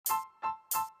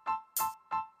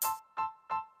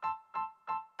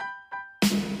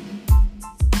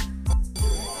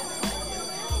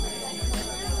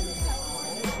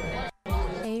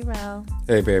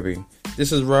Hey baby,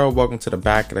 this is Rel. Welcome to the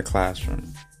back of the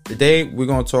classroom. Today we're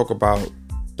going to talk about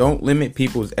don't limit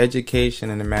people's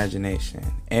education and imagination.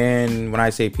 And when I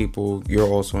say people, you're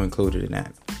also included in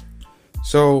that.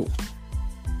 So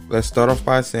let's start off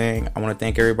by saying I want to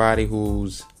thank everybody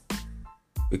who's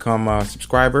become a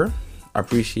subscriber. I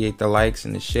appreciate the likes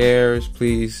and the shares.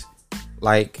 Please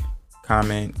like,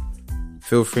 comment.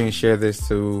 Feel free to share this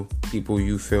to people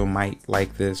you feel might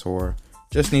like this or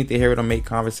just need to hear it or make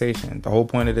conversation. The whole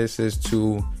point of this is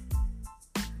to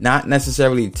not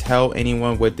necessarily tell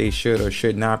anyone what they should or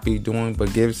should not be doing,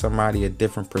 but give somebody a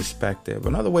different perspective,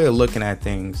 another way of looking at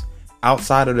things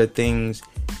outside of the things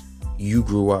you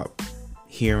grew up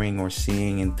hearing or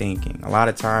seeing and thinking. A lot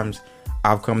of times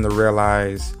I've come to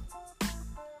realize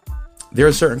there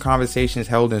are certain conversations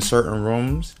held in certain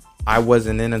rooms I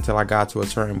wasn't in until I got to a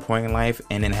certain point in life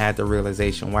and then had the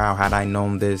realization, wow, had I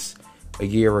known this a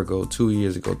year ago, 2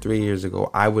 years ago, 3 years ago,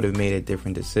 I would have made a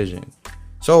different decision.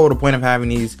 So the point of having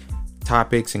these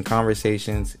topics and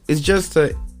conversations is just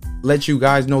to let you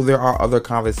guys know there are other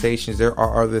conversations, there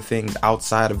are other things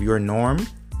outside of your norm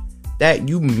that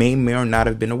you may or not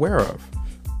have been aware of.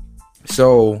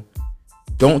 So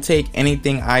don't take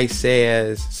anything I say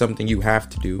as something you have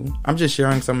to do. I'm just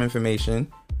sharing some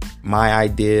information, my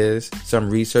ideas,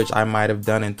 some research I might have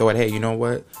done and thought, hey, you know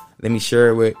what? Let me share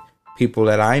it with people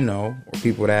that I know or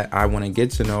people that I want to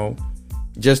get to know,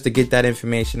 just to get that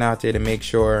information out there to make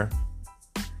sure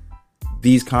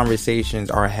these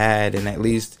conversations are had. And at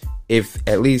least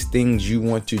things you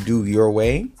want to do your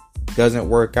way doesn't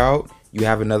work out, you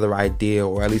have another idea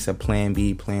or at least a plan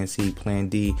B, plan C, plan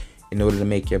D in order to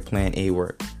make your plan A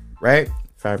work. Right?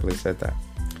 Fabulous said that.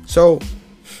 So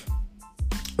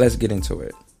let's get into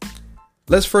it.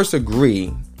 Let's first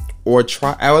agree or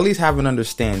try, or at least have an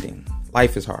understanding.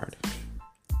 Life is hard.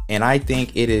 And I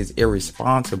think it is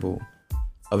irresponsible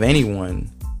of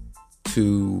anyone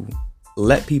to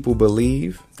let people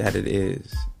believe that it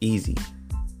is easy.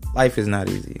 Life is not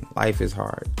easy. Life is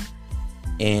hard.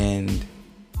 And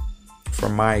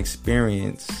from my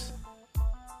experience,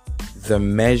 the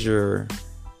measure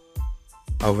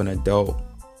of an adult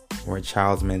or a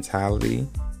child's mentality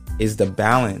is the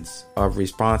balance of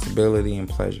responsibility and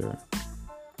pleasure,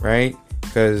 right?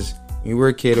 Because you were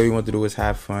a kid, all you wanted to do was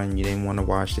have fun. You didn't want to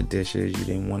wash the dishes. You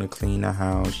didn't want to clean the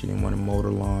house. You didn't want to mow the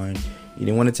lawn. You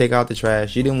didn't want to take out the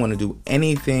trash. You didn't want to do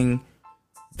anything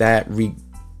that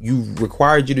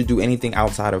required you to do anything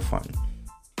outside of fun,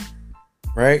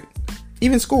 right?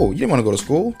 Even school. You didn't want to go to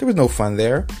school. There was no fun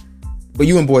there. But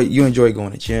you enjoy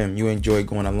going to gym. You enjoy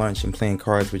going to lunch and playing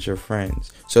cards with your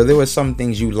friends. So there were some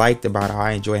things you liked about how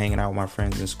I enjoy hanging out with my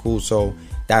friends in school. So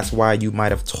that's why you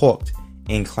might have talked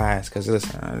in class, because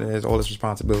listen, there's all this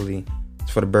responsibility.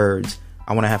 It's for the birds.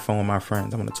 I want to have fun with my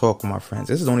friends. I want to talk with my friends.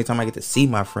 This is the only time I get to see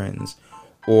my friends.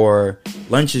 Or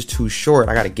lunch is too short.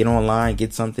 I got to get online,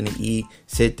 get something to eat,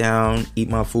 sit down, eat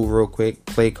my food real quick,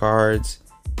 play cards,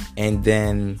 and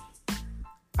then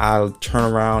I'll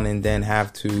turn around and then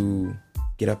have to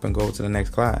get up and go to the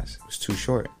next class. It's too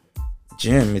short.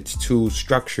 Gym, it's too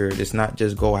structured. It's not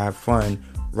just go have fun,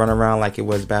 run around like it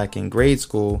was back in grade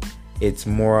school. It's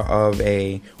more of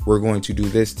a, we're going to do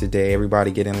this today. Everybody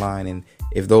get in line. And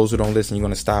if those who don't listen, you're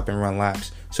going to stop and run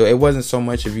laps. So it wasn't so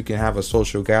much if you can have a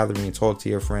social gathering and talk to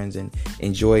your friends and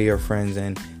enjoy your friends.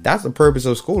 And that's the purpose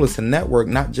of school, is to network,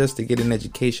 not just to get an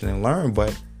education and learn,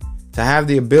 but to have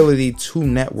the ability to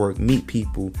network, meet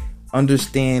people,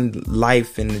 understand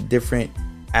life and the different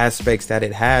aspects that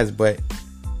it has. But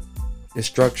the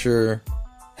structure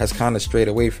has kind of strayed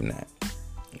away from that,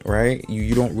 right?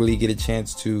 You don't really get a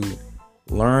chance to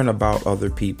learn about other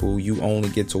people. You only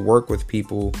get to work with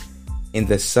people in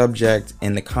the subject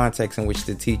and the context in which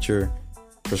the teacher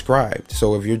prescribed.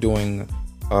 So if you're doing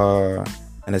an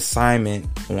assignment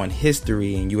on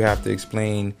history and you have to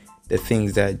explain the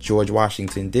things that George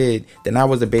Washington did, then that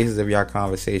was the basis of your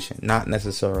conversation, not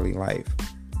necessarily life.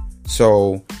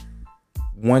 So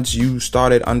once you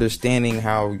started understanding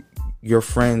how your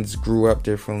friends grew up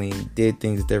differently, did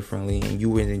things differently, and you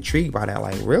were intrigued by that,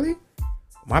 like, really?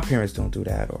 My parents don't do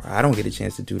that, or I don't get a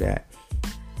chance to do that.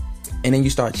 And then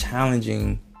you start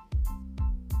challenging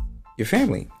your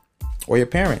family or your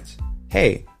parents.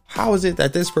 Hey, how is it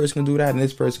that this person can do that and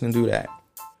this person can do that?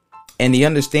 And the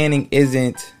understanding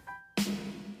isn't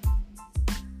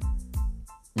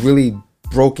really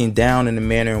broken down in the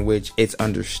manner in which it's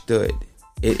understood.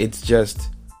 It's just,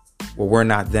 well, we're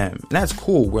not them. And that's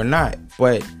cool. We're not.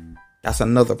 But that's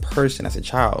another person. That's a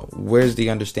child. Where's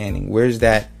the understanding? Where's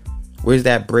that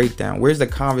breakdown? Where's the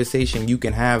conversation you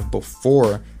can have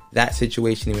before that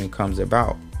situation even comes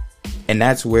about? And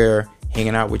that's where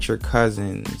hanging out with your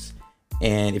cousins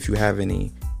and if you have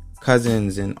any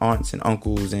cousins and aunts and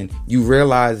uncles, and you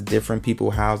realize different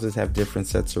people's houses have different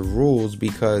sets of rules,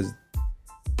 because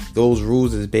those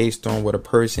rules is based on what a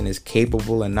person is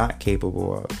capable and not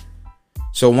capable of.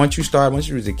 So once you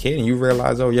was a kid and you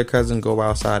realize, oh, your cousins go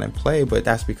outside and play, but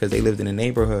that's because they lived in a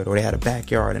neighborhood or they had a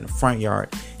backyard and a front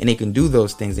yard and they can do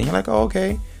those things. And you're like, oh,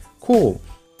 okay, cool.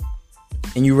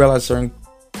 And you realize certain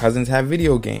cousins have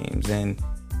video games. And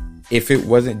if it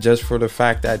wasn't just for the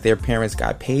fact that their parents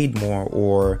got paid more,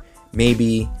 or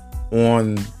maybe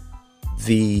on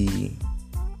the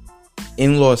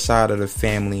in-law side of the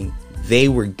family, they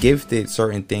were gifted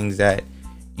certain things that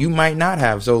you might not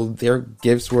have, so their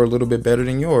gifts were a little bit better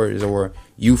than yours, or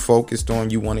you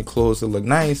wanted clothes to look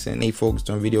nice and they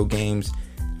focused on video games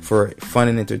for fun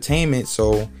and entertainment,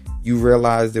 so you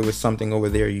realized there was something over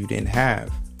there you didn't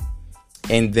have.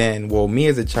 And then, well, me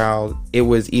as a child, it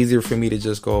was easier for me to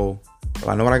just go, well,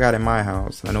 I know what I got in my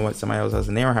house, I know what somebody else has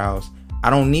in their house,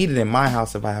 I don't need it in my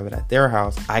house. If I have it at their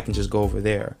house, I can just go over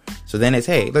there. So then it's,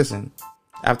 hey, listen,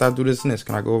 after I do this and this,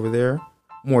 can I go over there?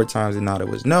 More times than not, it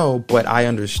was no, but I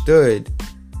understood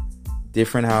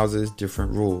different houses,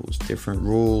 different rules. Different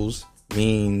rules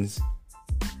means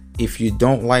if you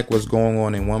don't like what's going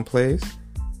on in one place,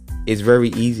 it's very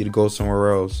easy to go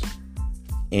somewhere else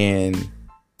and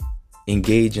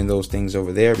engage in those things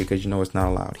over there, because you know it's not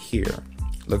allowed here.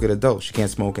 Look at adults. You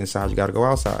can't smoke inside. You got to go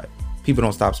outside. People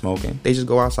don't stop smoking. They just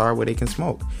go outside where they can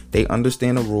smoke. They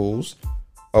understand the rules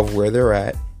of where they're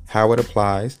at, how it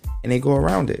applies, and they go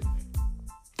around it.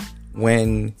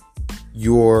 When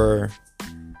it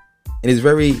is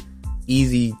very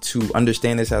easy to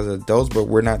understand this as adults, but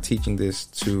we're not teaching this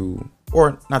to,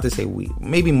 or not to say we,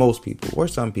 maybe most people or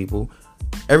some people,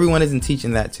 everyone isn't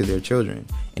teaching that to their children,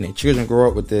 and their children grow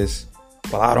up with this,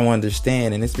 well, I don't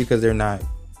understand, and it's because they're not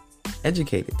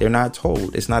educated, they're not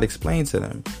told, it's not explained to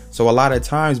them. So a lot of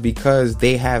times, because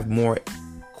they have more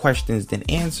questions than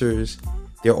answers,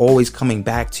 they're always coming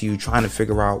back to you trying to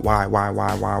figure out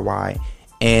why.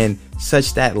 And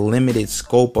such that limited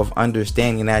scope of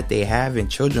understanding that they have,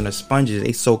 and children are sponges,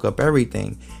 they soak up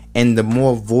everything. And the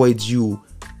more voids you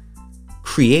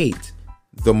create,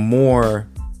 the more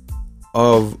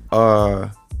of a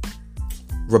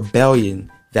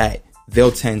rebellion that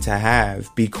they'll tend to have,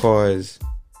 because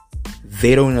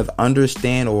they don't either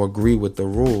understand or agree with the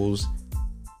rules.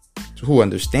 Who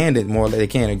understand it more, they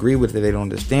can't agree with it, they don't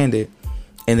understand it,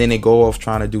 and then they go off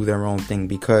trying to do their own thing,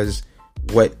 because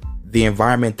what the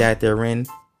environment that they're in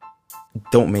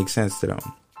don't make sense to them.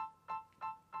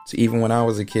 So even when I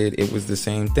was a kid, it was the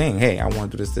same thing. Hey, I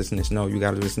want to do this and this. No, you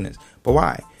got to do this and this. But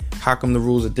why? How come the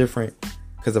rules are different?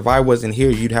 Because if I wasn't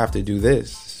here, you'd have to do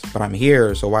this. But I'm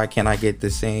here, so why can't I get the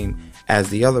same as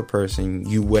the other person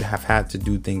you would have had to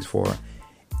do things for?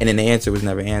 And then the answer was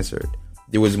never answered.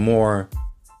 There was more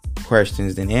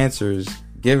questions than answers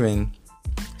given.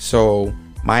 So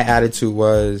my attitude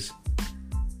was,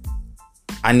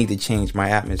 I need to change my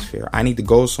atmosphere. I need to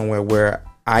go somewhere where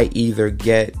I either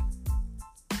get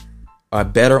a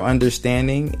better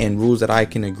understanding and rules that I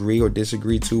can agree or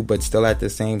disagree to, but still at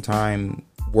the same time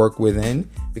work within.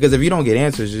 Because if you don't get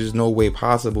answers, there's no way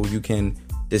possible you can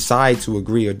decide to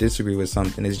agree or disagree with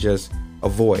something. It's just a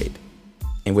void.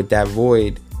 And with that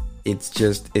void,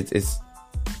 it's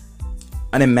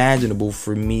unimaginable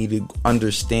for me to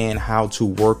understand how to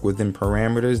work within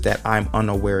parameters that I'm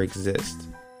unaware exist.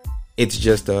 It's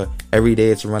just every day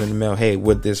it's run of the mill. Hey,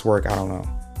 would this work? I don't know.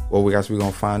 Well, we're going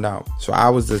to find out. So I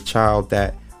was the child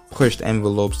that pushed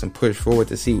envelopes and pushed forward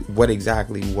to see what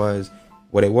exactly was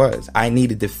what it was. I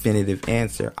need a definitive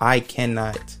answer. I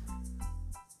cannot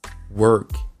work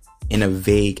in a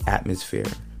vague atmosphere.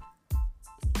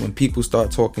 When people start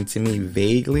talking to me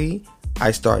vaguely,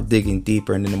 I start digging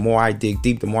deeper. And then the more I dig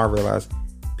deep, the more I realize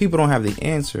people don't have the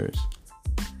answers.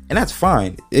 And that's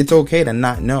fine. It's okay to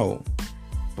not know.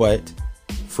 But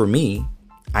for me,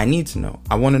 I need to know.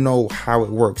 I want to know how it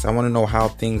works. I want to know how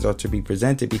things are to be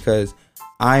presented, because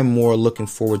I'm more looking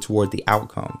forward toward the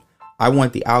outcome. I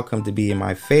want the outcome to be in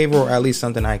my favor, or at least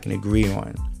something I can agree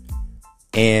on.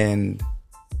 And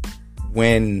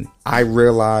when I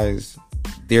realize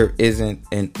there's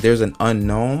an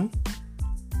unknown,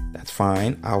 that's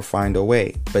fine. I'll find a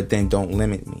way. But then don't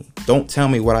limit me. Don't tell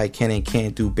me what I can and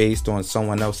can't do based on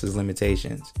someone else's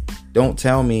limitations. Don't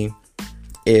tell me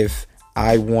if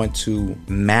I want to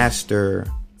master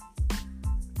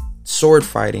sword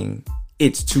fighting,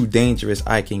 it's too dangerous,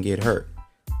 I can get hurt.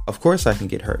 Of course I can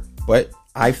get hurt, but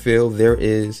I feel there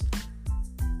is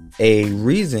a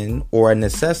reason or a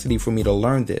necessity for me to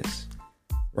learn this,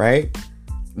 right?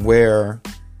 Where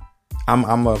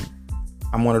I'm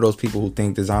one of those people who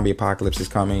think the zombie apocalypse is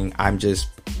coming. I'm just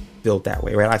built that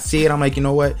way, right? I see it, I'm like, you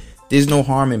know what? There's no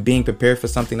harm in being prepared for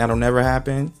something that'll never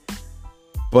happen.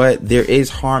 But there is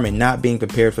harm in not being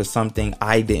prepared for something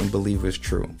I didn't believe was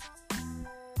true.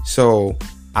 So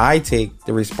I take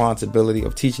the responsibility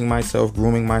of teaching myself,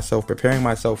 grooming myself, preparing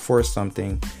myself for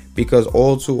something, because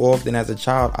all too often as a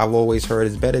child, I've always heard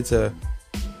it's better to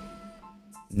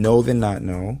know than not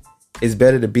know. It's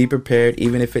better to be prepared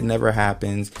even if it never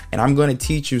happens. And I'm going to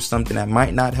teach you something that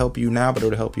might not help you now, but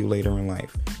it'll help you later in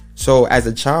life. So as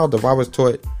a child, if I was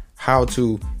taught how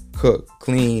to cook,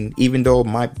 clean, even though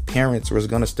my parents was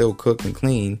going to still cook and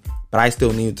clean, but I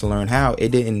still needed to learn how, it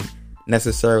didn't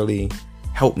necessarily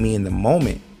help me in the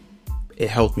moment. It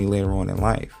helped me later on in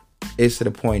life. It's to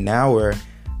the point now where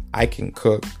I can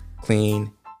cook,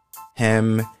 clean,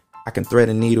 hem, I can thread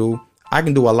a needle. I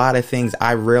can do a lot of things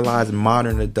I realize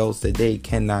modern adults today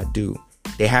cannot do.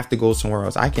 They have to go somewhere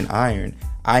else. I can iron.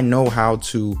 I know how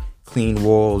to clean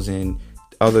walls and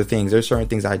other things. There's certain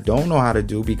things I don't know how to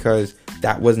do because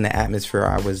that wasn't the atmosphere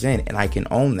I was in, and I can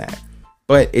own that.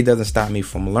 But it doesn't stop me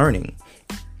from learning.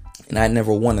 And I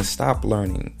never want to stop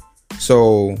learning.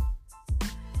 So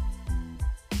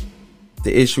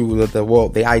the issue with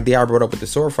the idea I brought up with the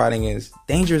sword fighting is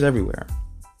danger is everywhere,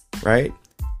 right?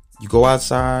 You go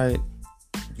outside,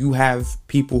 you have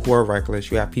people who are reckless,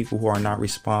 you have people who are not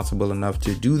responsible enough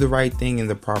to do the right thing in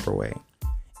the proper way.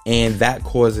 And that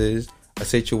causes a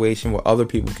situation where other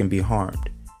people can be harmed,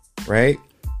 right?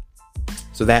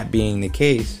 So that being the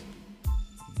case,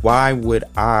 why would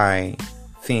I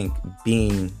think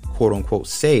being quote unquote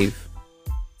safe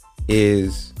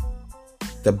is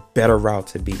the better route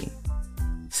to be?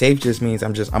 Safe just means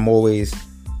I'm always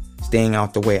staying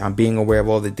out the way. I'm being aware of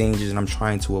all the dangers and I'm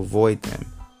trying to avoid them.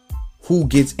 Who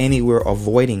gets anywhere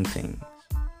avoiding things,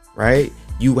 right?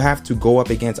 You have to go up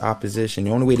against opposition.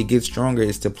 The only way to get stronger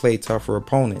is to play tougher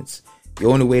opponents. The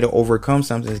only way to overcome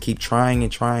something is keep trying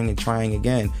and trying and trying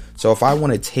again. So if I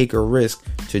want to take a risk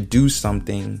to do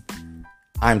something,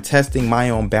 I'm testing my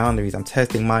own boundaries. I'm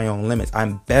testing my own limits.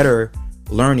 I'm better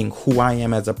learning who I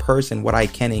am as a person, what I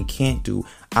can and can't do.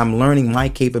 I'm learning my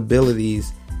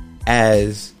capabilities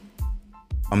as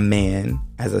a man,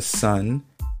 as a son,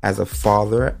 as a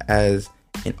father, as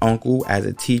an uncle, as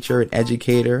a teacher, an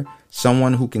educator,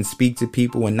 someone who can speak to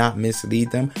people and not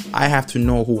mislead them. I have to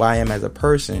know who I am as a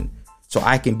person so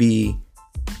I can be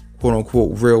quote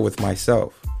unquote real with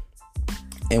myself.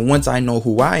 And once I know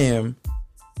who I am,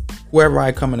 whoever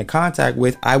I come into contact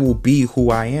with, I will be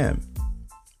who I am.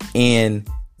 And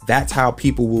that's how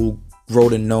people will grow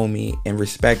to know me and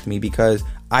respect me, because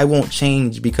I won't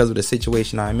change because of the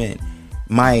situation I'm in.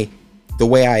 The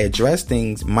way I address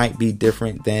things might be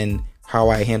different than how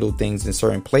I handle things in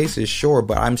certain places, sure,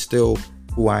 but I'm still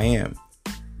who I am.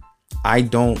 I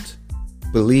don't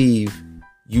believe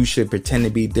you should pretend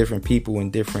to be different people in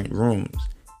different rooms.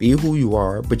 Be who you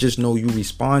are, but just know you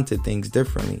respond to things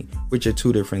differently, which are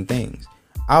two different things.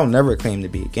 I'll never claim to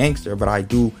be a gangster, but I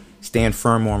do stand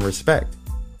firm on respect.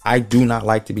 I do not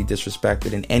like to be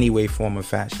disrespected in any way, form, or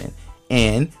fashion.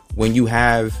 And when you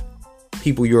have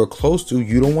people you're close to,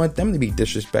 you don't want them to be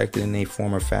disrespected in a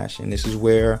form or fashion. This is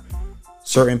where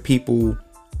certain people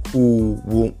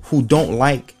who don't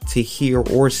like to hear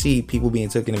or see people being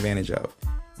taken advantage of.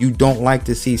 You don't like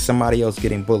to see somebody else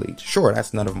getting bullied. Sure,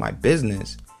 that's none of my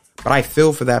business, but I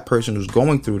feel for that person who's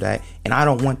going through that, and I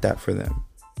don't want that for them.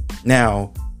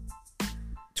 Now,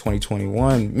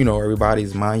 2021,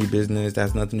 everybody's mind your business.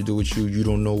 That's nothing to do with you. You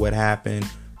don't know what happened,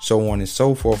 so on and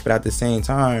so forth. But at the same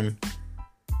time,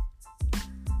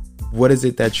 what is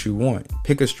it that you want?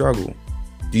 Pick a struggle.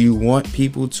 Do you want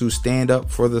people to stand up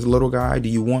for this little guy? Do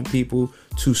you want people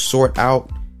to sort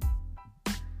out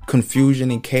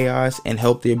confusion and chaos and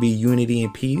help there be unity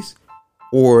and peace?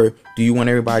 Or do you want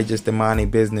everybody just to mind their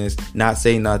business, not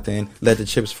say nothing, let the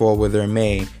chips fall where they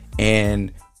may,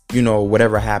 and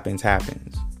whatever happens,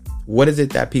 happens? What is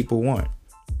it that people want?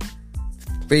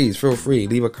 Please feel free,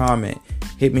 leave a comment,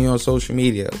 hit me on social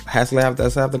media. Let's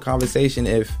have the conversation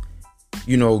if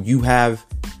you have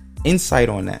insight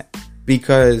on that,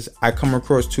 because I come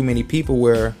across too many people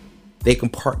where they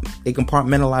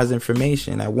compartmentalize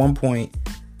information. At one point,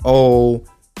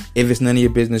 if it's none of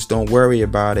your business, don't worry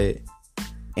about it.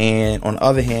 And on the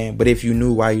other hand, but if you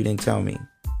knew, why you didn't tell me?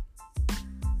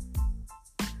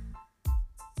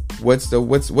 What's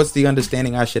the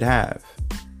understanding I should have?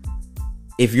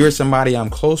 If you're somebody I'm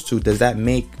close to, does that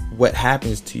make what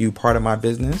happens to you part of my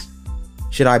business?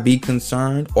 Should I be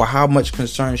concerned, or how much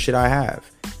concern should I have?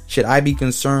 Should I be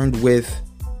concerned with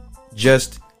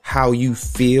just how you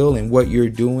feel and what you're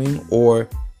doing, or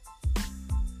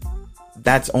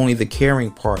that's only the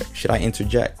caring part? Should I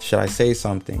interject? Should I say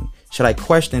something? Should I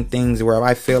question things where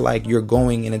I feel like you're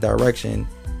going in a direction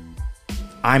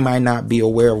I might not be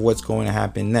aware of what's going to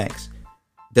happen next?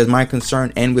 Does my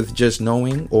concern end with just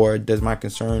knowing, or does my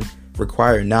concern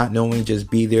require not knowing,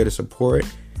 just be there to support?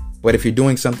 But if you're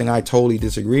doing something I totally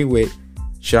disagree with,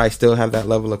 should I still have that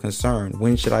level of concern?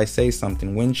 When should I say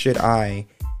something? When should I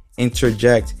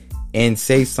interject and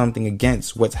say something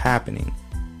against what's happening?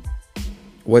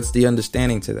 What's the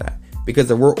understanding to that? Because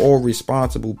if we're all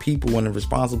responsible people, and the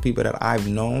responsible people that I've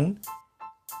known,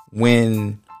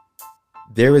 when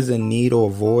there is a need or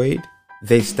void,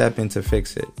 they step in to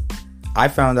fix it. I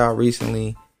found out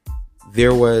recently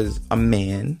there was a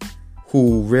man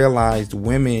who realized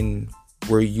women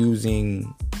were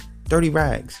using dirty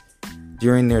rags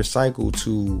during their cycle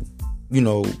to,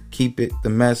 keep it, the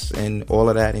mess and all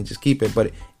of that, and just keep it,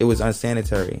 but it was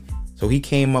unsanitary. So he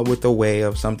came up with a way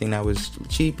of something that was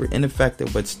cheaper,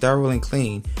 ineffective, but sterile and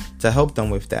clean to help them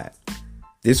with that.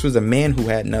 This was a man who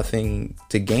had nothing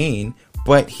to gain,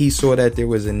 but he saw that there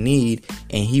was a need,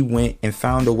 and he went and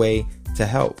found a way to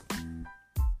help.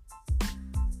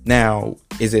 Now,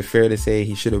 is it fair to say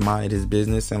he should have minded his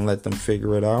business and let them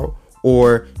figure it out?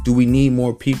 Or do we need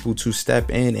more people to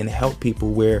step in and help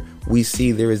people where we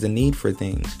see there is a need for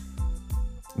things?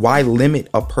 Why limit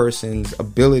a person's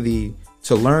ability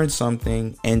to learn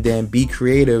something and then be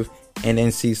creative and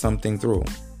then see something through?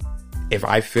 If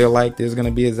I feel like there's going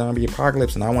to be a zombie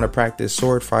apocalypse and I want to practice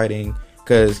sword fighting,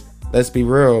 because let's be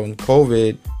real, in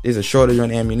COVID, there's a shortage on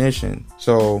ammunition.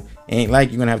 So it ain't like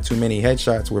you're going to have too many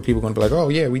headshots where people are going to be like, oh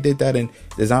yeah, we did that and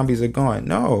the zombies are gone.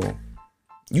 No,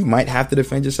 you might have to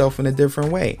defend yourself in a different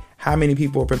way. How many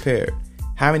people are prepared?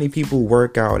 How many people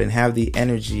work out and have the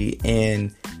energy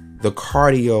and the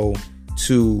cardio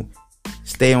to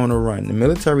stay on a run? The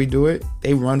military do it.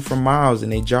 They run for miles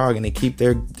and they jog and they keep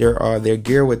their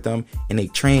gear with them, and they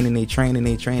train and they train and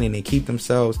they train and they keep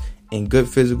themselves in good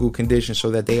physical condition so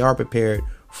that they are prepared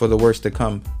for the worst to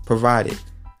come, provided.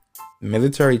 The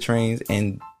military trains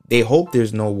and they hope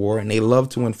there's no war and they love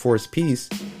to enforce peace,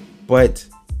 but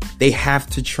they have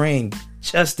to train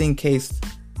just in case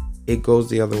it goes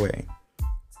the other way.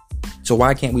 So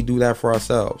why can't we do that for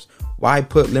ourselves? Why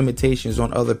put limitations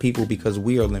on other people because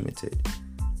we are limited?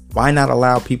 Why not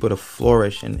allow people to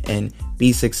flourish and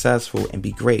be successful and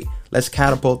be great? Let's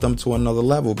catapult them to another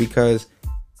level, because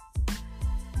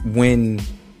when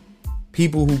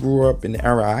people who grew up in the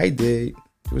era I did,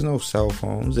 there was no cell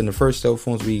phones. And the first cell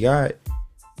phones we got,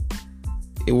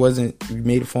 it wasn't, you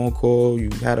made a phone call, you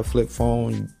had a flip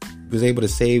phone, you was able to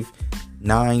save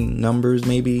 9 numbers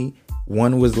maybe.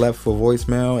 One was left for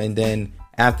voicemail, and then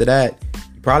after that,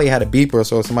 you probably had a beeper,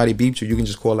 so if somebody beeped you, you can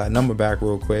just call that number back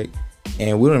real quick.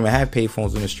 And we don't even have pay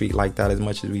phones on the street like that as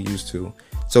much as we used to.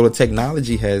 So the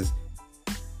technology has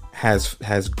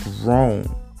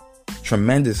grown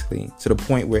tremendously to the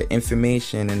point where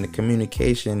information and the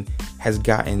communication has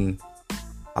gotten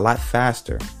a lot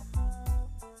faster,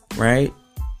 right?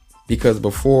 Because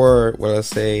before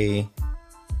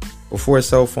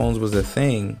cell phones was a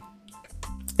thing,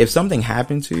 if something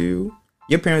happened to you,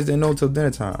 your parents didn't know till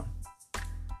dinner time.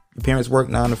 Your parents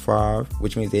worked 9 to 5,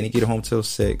 which means they didn't get home till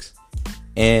 6.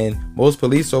 And most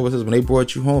police officers, when they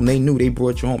brought you home, they knew they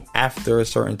brought you home after a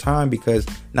certain time, because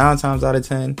 9 times out of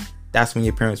 10, that's when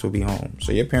your parents will be home.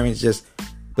 So your parents just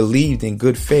believed in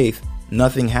good faith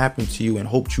nothing happened to you and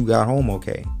hoped you got home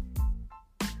okay.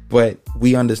 But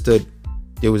we understood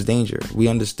there was danger. We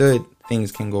understood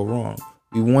things can go wrong.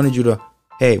 We wanted you to,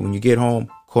 hey, when you get home,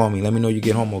 call me. Let me know you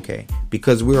get home okay.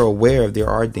 Because we're aware of there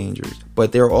are dangers.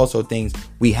 But there are also things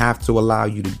we have to allow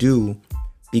you to do,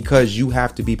 because you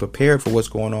have to be prepared for what's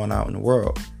going on out in the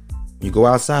world. When you go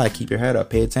outside, keep your head up,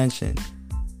 pay attention.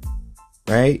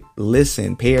 Right?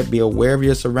 Listen, be aware of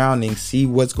your surroundings, see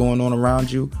what's going on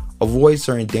around you, avoid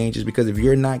certain dangers, because if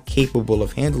you're not capable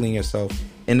of handling yourself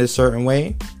in a certain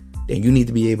way, then you need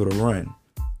to be able to run.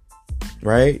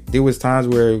 Right? There was times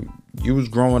where you was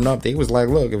growing up, they was like,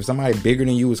 look, if somebody bigger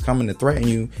than you was coming to threaten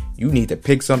you, you need to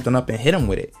pick something up and hit them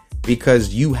with it,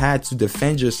 because you had to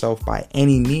defend yourself by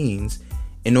any means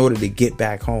in order to get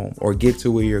back home or get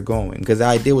to where you're going. Because the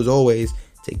idea was always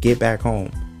to get back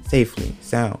home safely,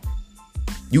 sound.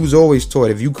 You was always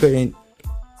taught if you couldn't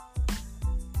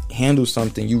handle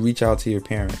something, you reach out to your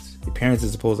parents. Your parents are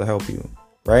supposed to help you,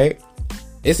 right?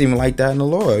 It's even like that in the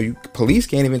law. Police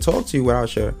can't even talk to you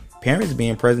without your parents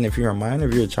being present. If you're a minor,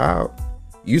 if you're a child,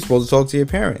 you're supposed to talk to your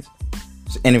parents.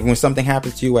 And when something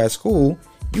happens to you at school,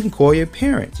 you can call your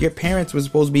parents. Your parents were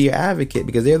supposed to be your advocate,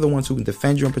 because they're the ones who can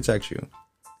defend you and protect you.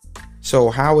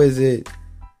 So how is it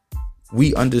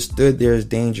we understood there's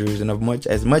dangers, and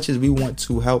as much as we want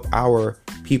to help our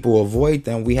people avoid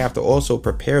them, we have to also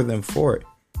prepare them for it.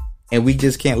 And we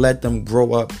just can't let them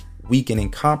grow up weak and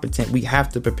incompetent. We have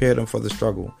to prepare them for the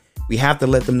struggle. We have to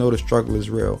let them know the struggle is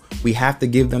real. We have to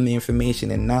give them the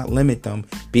information and not limit them,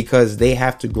 because they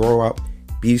have to grow up,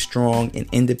 be strong and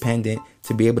independent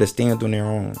to be able to stand on their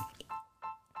own.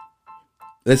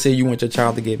 Let's say you want your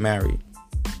child to get married.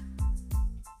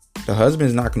 The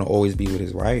husband's not going to always be with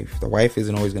his wife. The wife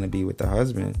isn't always going to be with the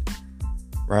husband,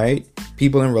 right?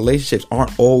 People in relationships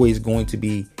aren't always going to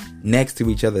be next to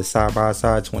each other side by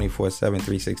side 24/7,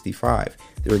 365.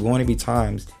 There are going to be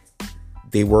times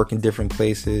they work in different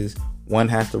places. One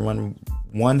has to run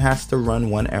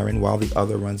one errand while the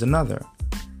other runs another.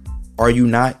 Are you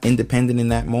not independent in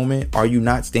that moment? Are you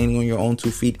not standing on your own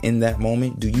 2 feet in that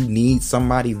moment? Do you need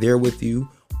somebody there with you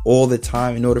all the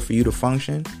time in order for you to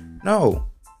function? No.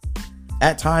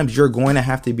 At times, you're going to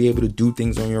have to be able to do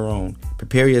things on your own.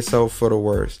 Prepare yourself for the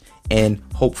worst and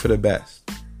hope for the best.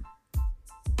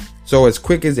 So as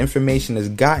quick as information is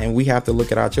gotten, we have to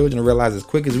look at our children and realize as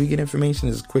quick as we get information,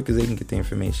 as quick as they can get the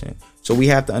information. So we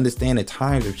have to understand that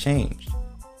times have changed.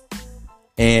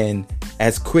 And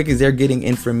as quick as they're getting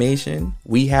information,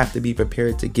 we have to be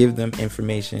prepared to give them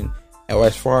information, or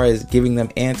as far as giving them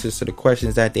answers to the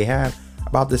questions that they have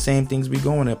about the same things we're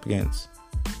going up against.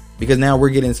 Because now we're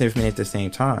getting this information at the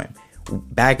same time.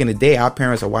 Back in the day, our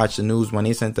parents would watch the news when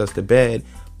they sent us to bed,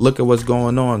 look at what's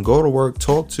going on, go to work,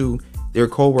 talk to their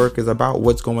co-workers about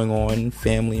what's going on,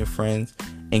 family and friends,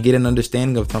 and get an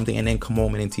understanding of something, and then come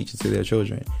home and then teach it to their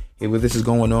children. Hey, well, this is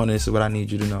going on, and this is what I need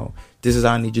you to know. This is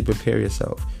how I need you to prepare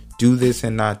yourself. Do this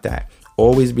and not that.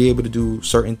 Always be able to do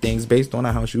certain things based on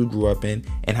the house you grew up in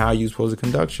and how you're supposed to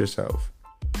conduct yourself.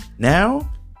 Now,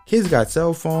 kids got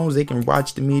cell phones. They can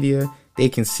watch the media. They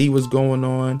can see what's going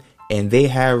on, and they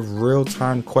have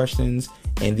real-time questions,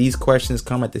 and these questions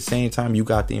come at the same time you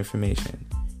got the information.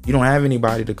 You don't have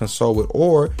anybody to consult with,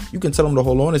 or you can tell them to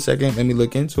hold on a second, let me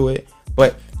look into it.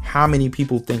 But how many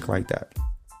people think like that?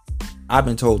 I've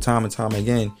been told time and time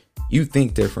again, you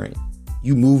think different,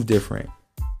 you move different.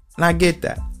 And I get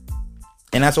that.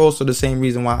 And that's also the same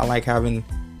reason why I like having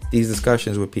these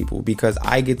discussions with people, because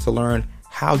I get to learn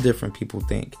how different people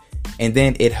think. And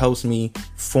then it helps me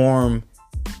form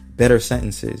better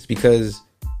sentences, because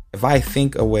if I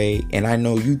think a way and I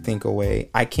know you think a way,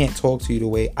 I can't talk to you the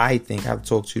way I think. I have to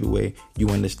talk to you the way you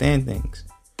understand things.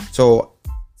 So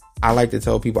I like to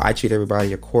tell people I treat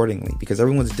everybody accordingly, because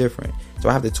everyone's different. So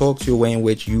I have to talk to you a way in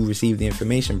which you receive the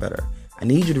information better. I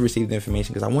need you to receive the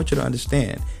information because I want you to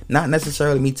understand. Not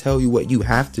necessarily me tell you what you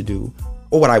have to do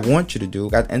or what I want you to do.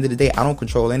 At the end of the day, I don't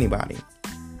control anybody.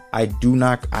 I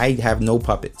have no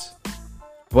puppets.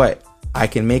 But I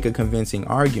can make a convincing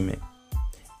argument.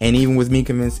 And even with me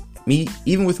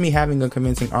having a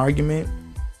convincing argument,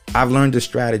 I've learned a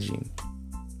strategy.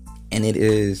 And it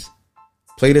is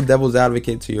play the devil's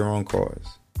advocate to your own cause.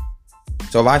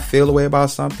 So if I feel a way about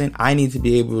something, I need to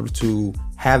be able to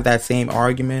have that same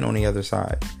argument on the other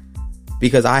side,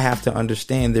 because I have to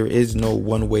understand there is no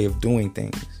one way of doing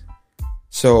things.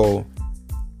 So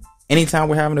anytime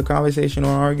we're having a conversation or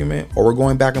an argument, or we're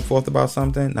going back and forth about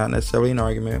something, not necessarily an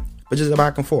argument, but just a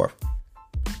back and forth,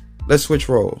 let's switch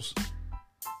roles.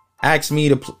 Ask me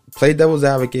to play devil's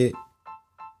advocate,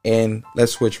 and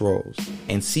let's switch roles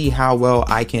and see how well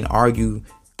I can argue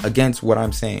against what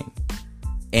I'm saying.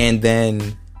 And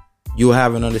then you'll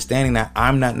have an understanding that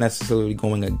I'm not necessarily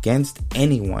going against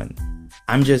anyone.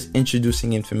 I'm just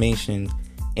introducing information,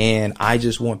 and I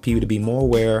just want people to be more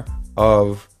aware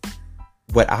of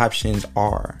what options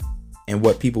are and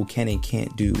what people can and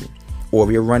can't do. Or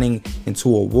if you're running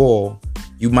into a wall,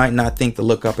 you might not think to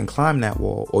look up and climb that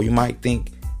wall, or you might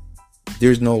think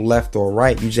there's no left or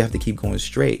right. You just have to keep going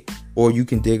straight, or you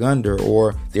can dig under,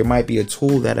 or there might be a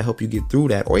tool that'll help you get through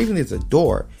that, or even there's a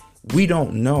door. We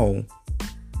don't know.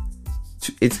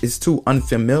 It's too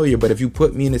unfamiliar, but if you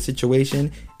put me in a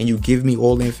situation and you give me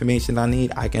all the information I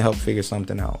need, I can help figure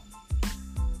something out.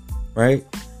 Right?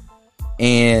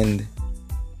 And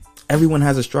everyone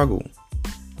has a struggle.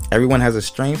 Everyone has a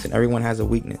strength and everyone has a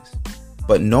weakness.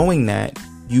 But knowing that,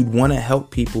 you'd want to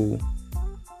help people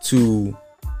to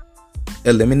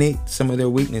eliminate some of their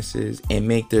weaknesses and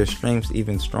make their strengths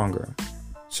even stronger.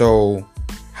 So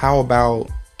how about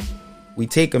we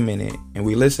take a minute and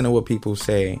we listen to what people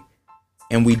say,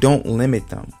 and we don't limit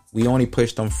them. We only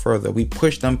push them further. We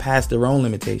push them past their own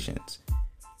limitations.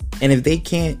 And if they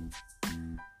can't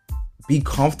be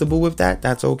comfortable with that,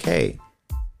 that's okay.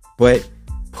 But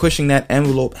pushing that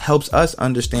envelope helps us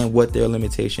understand what their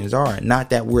limitations are.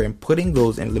 Not that we're putting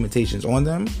those limitations on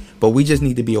them, but we just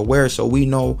need to be aware so we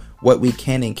know what we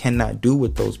can and cannot do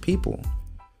with those people.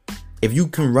 If you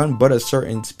can run but a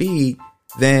certain speed,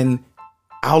 then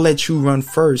I'll let you run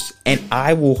first and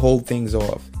I will hold things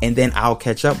off. And then I'll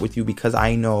catch up with you because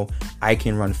I know I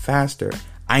can run faster.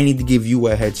 I need to give you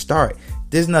a head start.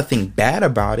 There's nothing bad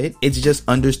about it. It's just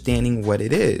understanding what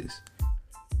it is.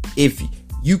 If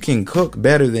you can cook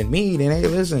better than me, then hey,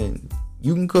 listen,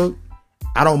 you can cook.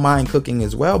 I don't mind cooking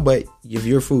as well, but if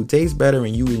your food tastes better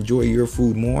and you enjoy your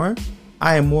food more,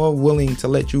 I am more willing to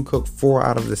let you cook 4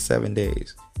 out of the 7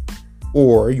 days.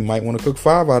 Or you might want to cook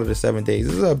 5 out of the 7 days.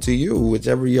 It's up to you,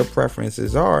 whichever your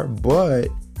preferences are. But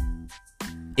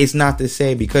it's not to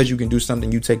say because you can do something,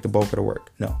 you take the bulk of the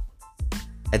work. No.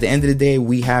 At the end of the day,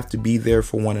 we have to be there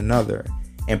for one another.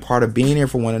 And part of being there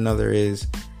for one another is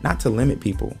not to limit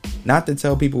people, not to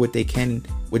tell people what they can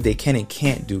and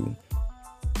can't do,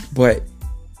 but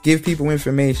give people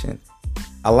information.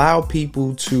 Allow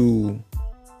people to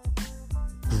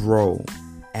grow,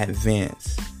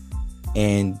 advance,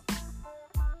 and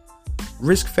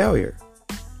risk failure.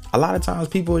 A lot of times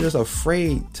people are just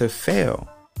afraid to fail.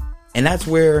 And that's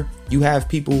where you have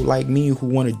people like me who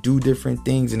want to do different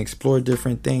things and explore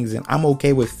different things. And I'm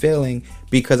okay with failing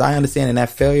because I understand in that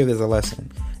failure, there's a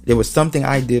lesson. There was something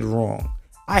I did wrong.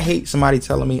 I hate somebody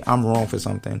telling me I'm wrong for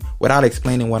something without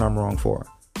explaining what I'm wrong for.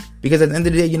 Because at the end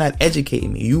of the day, you're not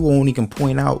educating me. You only can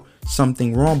point out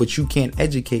something wrong, but you can't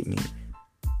educate me.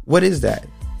 What is that?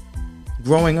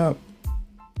 Growing up,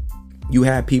 you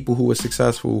had people who were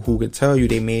successful who could tell you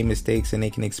they made mistakes and they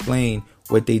can explain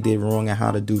what they did wrong and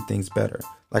how to do things better.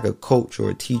 Like a coach or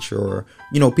a teacher or,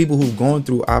 people who've gone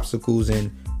through obstacles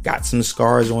and got some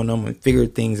scars on them and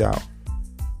figured things out.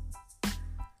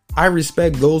 I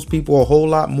respect those people a whole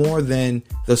lot more than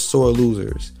the sore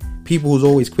losers. People who's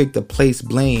always quick to place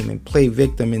blame and play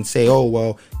victim and say, oh,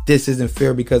 well, this isn't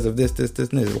fair because of this,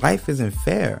 and this. Life isn't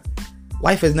fair.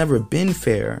 Life has never been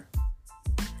fair.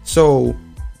 So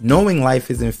knowing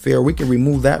life isn't fair, we can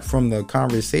remove that from the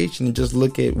conversation and just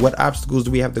look at what obstacles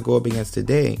do we have to go up against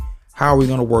today. How are we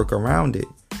going to work around it?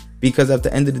 Because at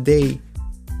the end of the day,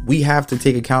 we have to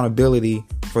take accountability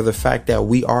for the fact that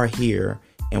we are here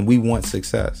and we want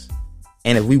success.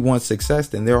 And if we want success,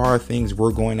 then there are things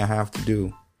we're going to have to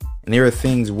do. And there are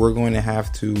things we're going to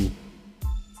have to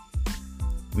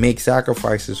make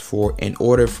sacrifices for in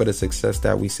order for the success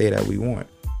that we say that we want.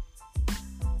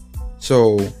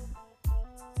 So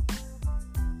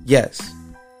yes,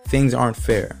 things aren't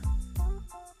fair.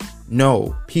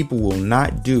 No, people will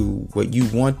not do what you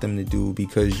want them to do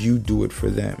because you do it for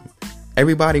them.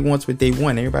 Everybody wants what they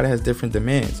want. Everybody has different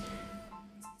demands.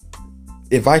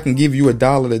 If I can give you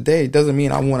 $1 today, it doesn't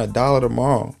mean I want $1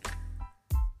 tomorrow.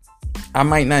 I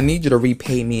might not need you to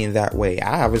repay me in that way.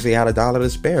 I obviously had $1 to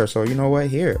spare. So you know what?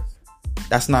 Here.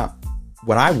 That's not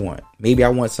what I want. Maybe I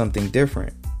want something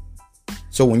different.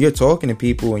 So when you're talking to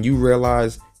people and you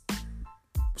realize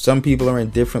some people are in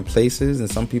different places and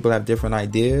some people have different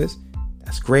ideas,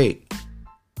 that's great.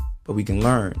 But we can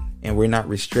learn and we're not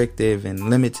restrictive and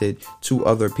limited to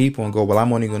other people and go, well,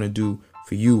 I'm only going to do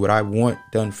for you what I want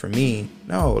done for me.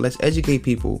 No, let's educate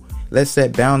people. Let's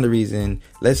set boundaries and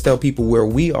let's tell people where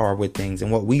we are with things and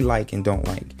what we like and don't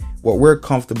like, what we're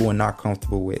comfortable and not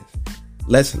comfortable with.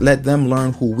 Let's let them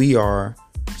learn who we are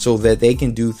so that they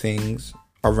can do things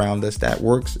around us that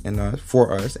works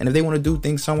for us. And if they want to do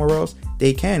things somewhere else,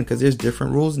 they can, because there's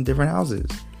different rules in different houses.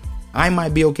 I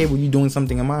might be okay with you doing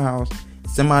something in my house.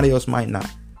 Somebody else might not.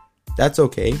 That's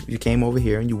okay. If you came over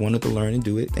here and you wanted to learn and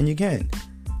do it, then you can.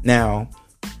 Now,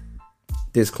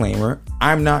 disclaimer,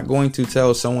 I'm not going to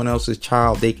tell someone else's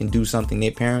child they can do something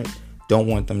their parents don't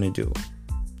want them to do.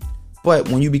 But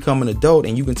when you become an adult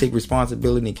and you can take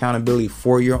responsibility and accountability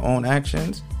for your own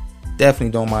actions,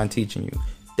 definitely don't mind teaching you.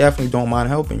 Definitely don't mind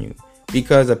helping you.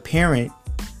 Because a parent,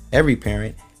 every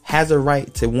parent, has a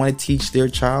right to want to teach their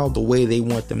child the way they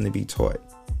want them to be taught.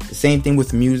 The same thing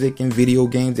with music and video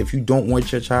games. If you don't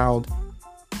want your child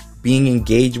being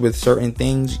engaged with certain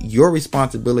things, your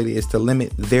responsibility is to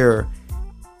limit their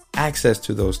access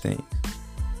to those things.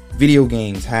 Video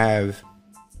games have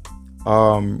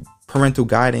parental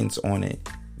guidance on it.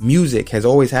 Music has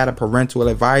always had a parental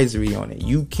advisory on it.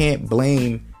 You can't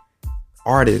blame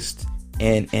artists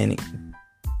and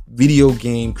video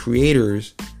game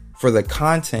creators for the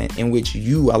content in which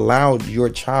you allowed your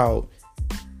child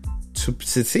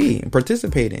to see and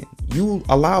participate in. You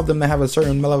allow them to have a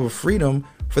certain level of freedom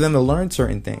for them to learn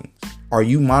certain things. Are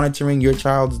you monitoring your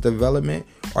child's development?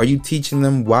 Are you teaching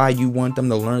them why you want them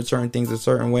to learn certain things a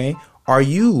certain way? Are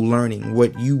you learning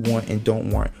what you want and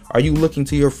don't want? Are you looking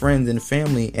to your friends and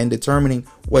family and determining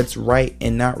what's right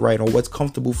and not right, or what's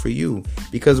comfortable for you?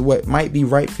 Because what might be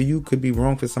right for you could be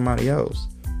wrong for somebody else.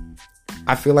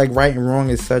 I feel like right and wrong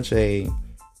is such a...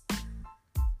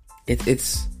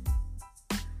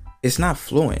 it's not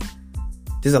fluent.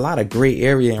 There's a lot of gray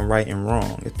area in right and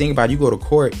wrong. The thing about it, you go to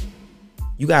court,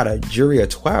 you got a jury of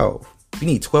 12. You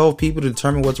need 12 people to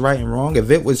determine what's right and wrong.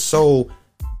 If it was so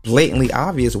blatantly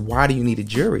obvious, why do you need a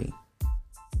jury?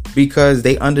 Because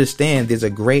they understand there's a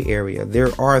gray area. There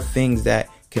are things that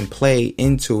can play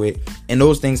into it, and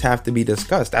those things have to be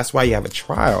discussed. That's why you have a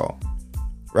trial,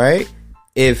 right?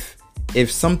 If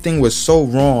something was so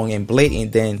wrong and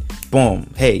blatant, then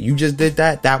boom, hey, you just did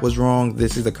that. That was wrong.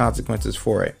 This is the consequences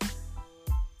for it.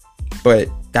 But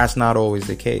that's not always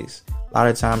the case. A lot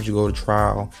of times you go to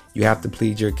trial, you have to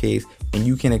plead your case, and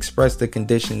you can express the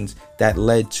conditions that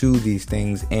led to these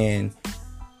things. And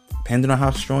depending on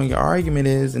how strong your argument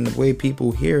is and the way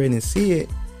people hear it and see it,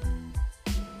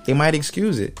 they might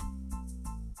excuse it.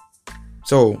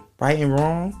 So right and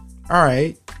wrong, all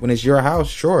right. When it's your house,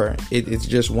 sure, it's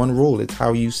just one rule. It's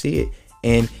how you see it.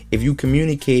 And if you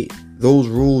communicate those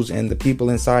rules and the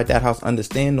people inside that house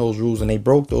understand those rules and they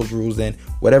broke those rules, then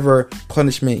whatever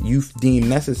punishment you deem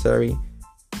necessary,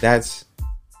 that's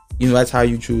how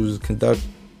you choose to conduct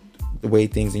the way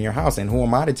things in your house. And who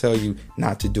am I to tell you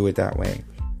not to do it that way?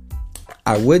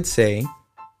 I would say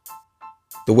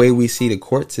the way we see the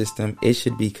court system, it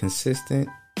should be consistent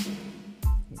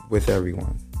with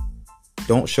everyone.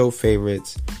 Don't show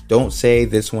favorites. Don't say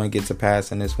this one gets a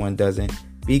pass and this one doesn't.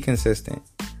 Be consistent.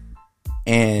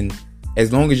 And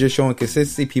as long as you're showing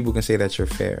consistency, people can say that you're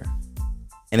fair.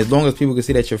 And as long as people can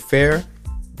see that you're fair,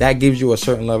 that gives you a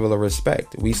certain level of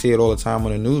respect. We see it all the time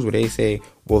on the news where they say,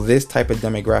 well, this type of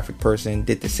demographic person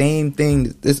did the same thing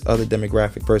that this other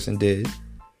demographic person did.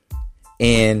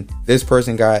 And this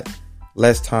person got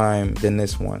less time than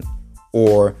this one.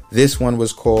 Or this one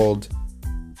was called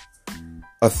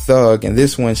a thug and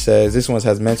this one says this one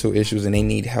has mental issues and they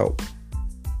need help.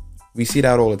 We see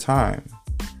that all the time.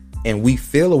 And we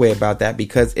feel a way about that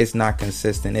because it's not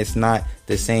consistent. It's not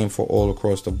the same for all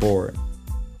across the board.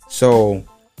 So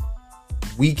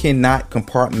we cannot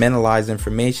compartmentalize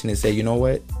information and say, you know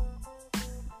what?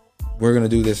 We're going to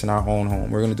do this in our own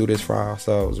home. We're going to do this for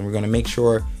ourselves. And we're going to make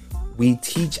sure we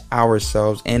teach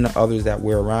ourselves and the others that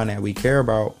we're around that we care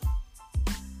about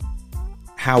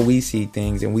how we see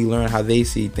things, and we learn how they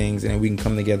see things, and then we can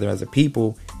come together as a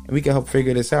people and we can help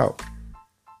figure this out.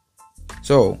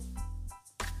 So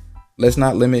let's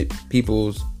not limit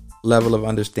people's level of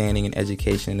understanding and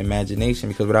education and imagination,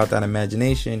 because without that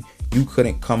imagination, you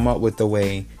couldn't come up with a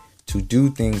way to do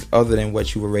things other than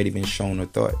what you've already been shown or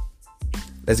thought.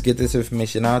 Let's get this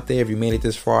information out there. If you made it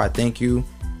this far, I thank you.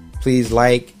 Please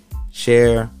like,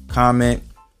 share, comment,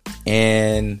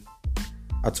 and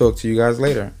I'll talk to you guys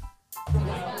later.